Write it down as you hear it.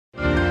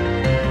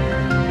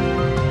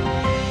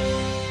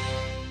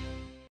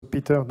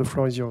Peter, the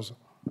floor is yours.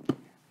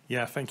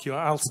 Yeah, thank you.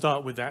 I'll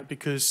start with that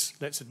because,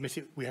 let's admit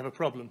it, we have a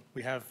problem.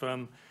 We have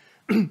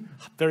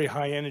very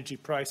high energy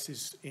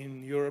prices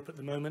in Europe at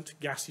the moment.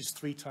 Gas is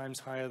 3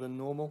 times higher than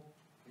normal.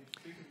 Can you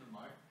speak in the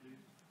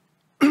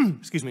mic, please?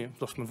 Excuse me, I've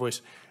lost my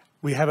voice.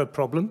 We have a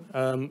problem.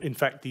 In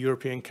fact, the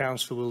European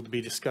Council will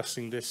be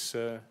discussing this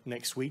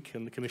next week,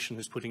 and the Commission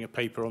is putting a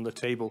paper on the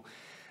table.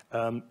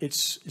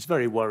 It's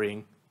very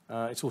worrying.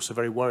 It's also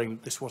very worrying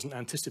this wasn't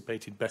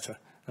anticipated better.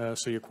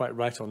 So you're quite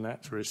right on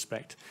that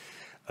respect.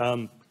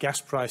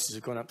 Gas prices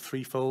have gone up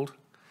 3-fold,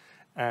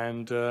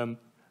 and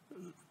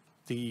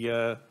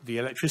the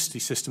electricity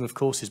system, of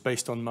course, is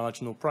based on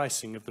marginal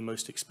pricing of the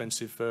most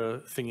expensive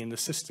thing in the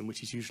system,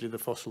 which is usually the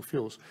fossil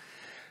fuels.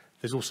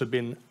 There's also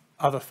been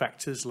other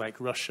factors like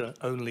Russia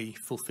only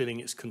fulfilling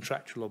its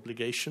contractual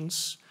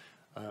obligations,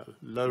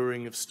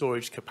 lowering of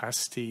storage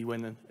capacity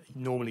when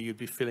normally you'd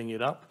be filling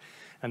it up,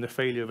 and the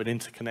failure of an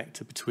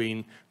interconnector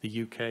between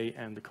the UK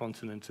and the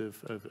continent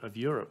of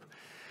Europe.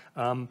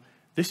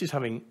 This is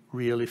having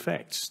real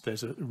effects.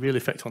 There's a real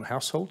effect on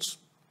households,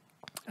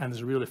 and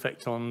there's a real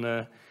effect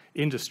on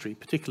industry,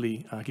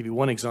 particularly, I'll give you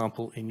one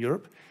example in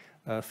Europe.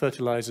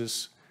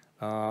 Fertilizers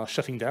are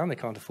shutting down, they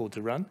can't afford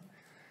to run.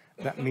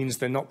 That means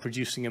they're not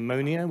producing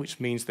ammonia, which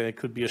means there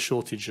could be a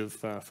shortage of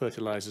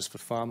fertilizers for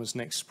farmers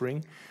next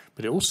spring.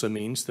 But it also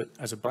means that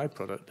as a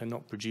byproduct, they're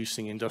not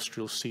producing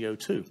industrial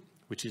CO2,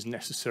 which is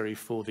necessary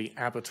for the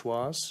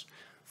abattoirs,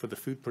 for the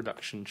food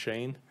production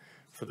chain,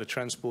 for the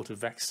transport of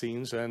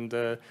vaccines, and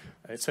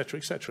et cetera,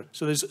 et cetera.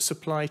 So there's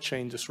supply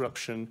chain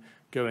disruption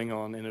going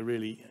on in a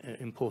really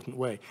important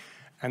way.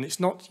 And it's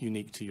not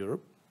unique to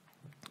Europe.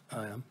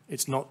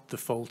 It's not the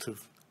fault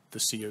of the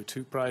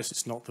CO2 price.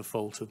 It's not the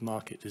fault of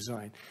market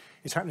design.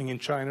 It's happening in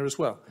China as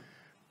well.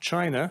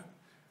 China,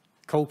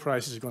 coal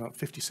prices have gone up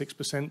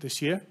 56% this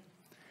year,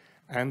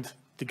 and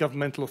the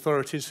governmental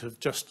authorities have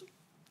just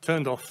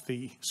turned off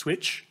the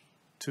switch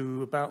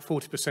to about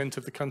 40%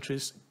 of the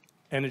country's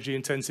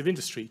energy-intensive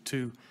industry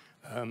to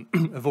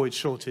avoid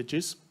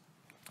shortages.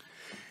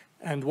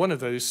 And one of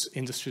those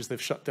industries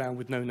they've shut down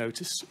with no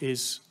notice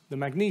is the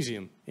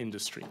magnesium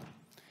industry,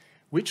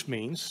 which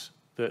means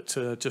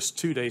that just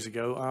 2 days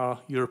ago, our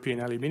European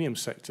aluminium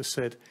sector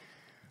said,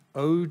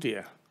 oh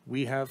dear,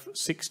 we have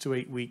 6 to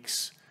 8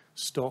 weeks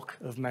stock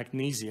of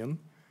magnesium,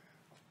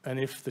 and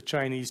if the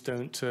Chinese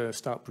don't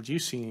start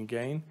producing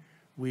again,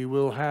 we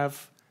will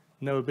have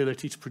no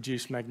ability to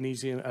produce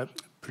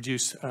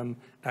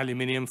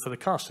aluminium for the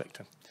car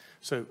sector.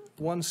 So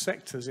one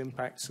sector's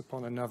impacts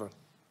upon another.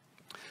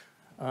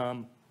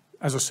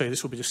 As I say,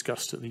 this will be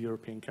discussed at the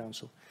European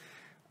Council.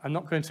 I'm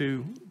not going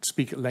to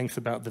speak at length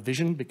about the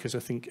vision because I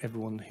think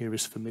everyone here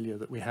is familiar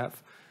that we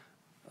have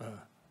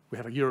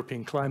a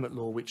European climate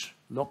law which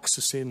locks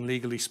us in,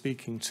 legally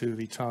speaking, to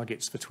the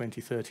targets for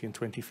 2030 and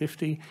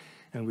 2050,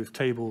 and we've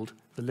tabled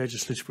the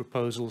legislative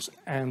proposals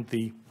and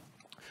the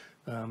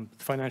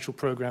financial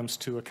programs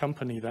to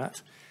accompany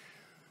that.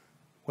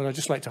 What I'd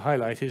just like to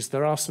highlight is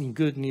there are some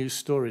good news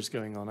stories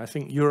going on. I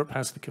think Europe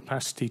has the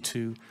capacity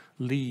to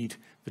lead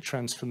the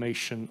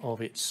transformation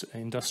of its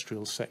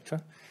industrial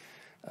sector.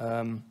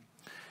 And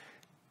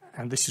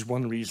this is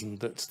one reason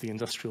that the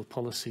industrial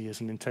policy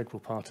is an integral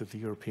part of the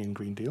European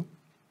Green Deal.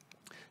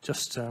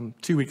 Just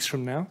 2 weeks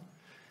from now,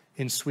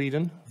 in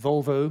Sweden,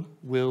 Volvo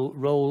will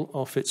roll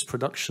off its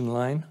production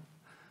line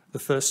the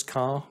first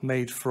car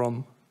made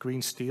from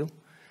green steel.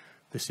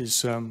 This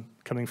is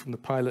coming from the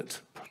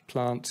pilot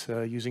plant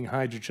using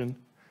hydrogen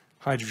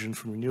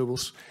from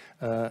renewables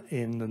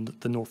in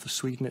the north of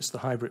Sweden. It's the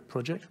hybrid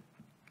project,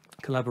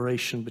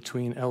 collaboration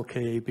between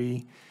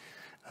LKAB,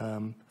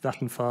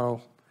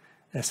 Vattenfall,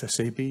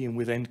 SSAB, and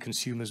with end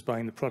consumers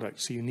buying the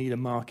product. So you need a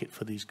market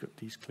for these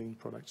clean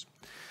products.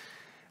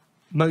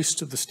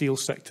 Most of the steel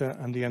sector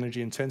and the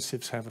energy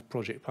intensives have a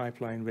project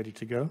pipeline ready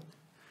to go.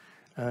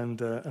 And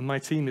my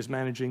team is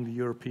managing the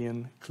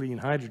European Clean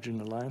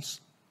Hydrogen Alliance,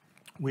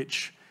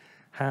 which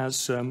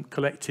has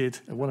collected,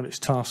 one of its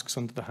tasks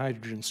under the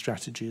hydrogen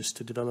strategy is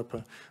to develop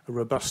a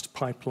robust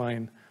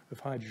pipeline of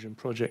hydrogen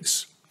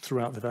projects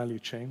throughout the value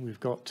chain. We've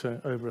got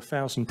over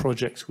 1,000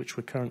 projects which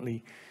we're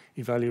currently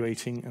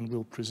evaluating and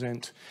will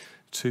present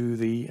to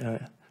the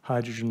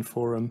Hydrogen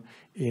Forum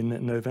in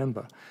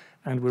November.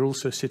 And we're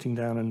also sitting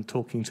down and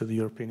talking to the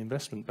European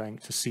Investment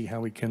Bank to see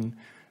how we can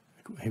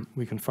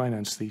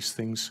finance these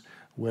things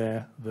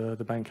where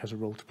the bank has a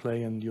role to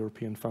play and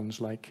European funds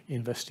like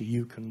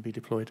InvestEU can be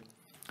deployed.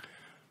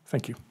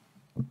 Thank you.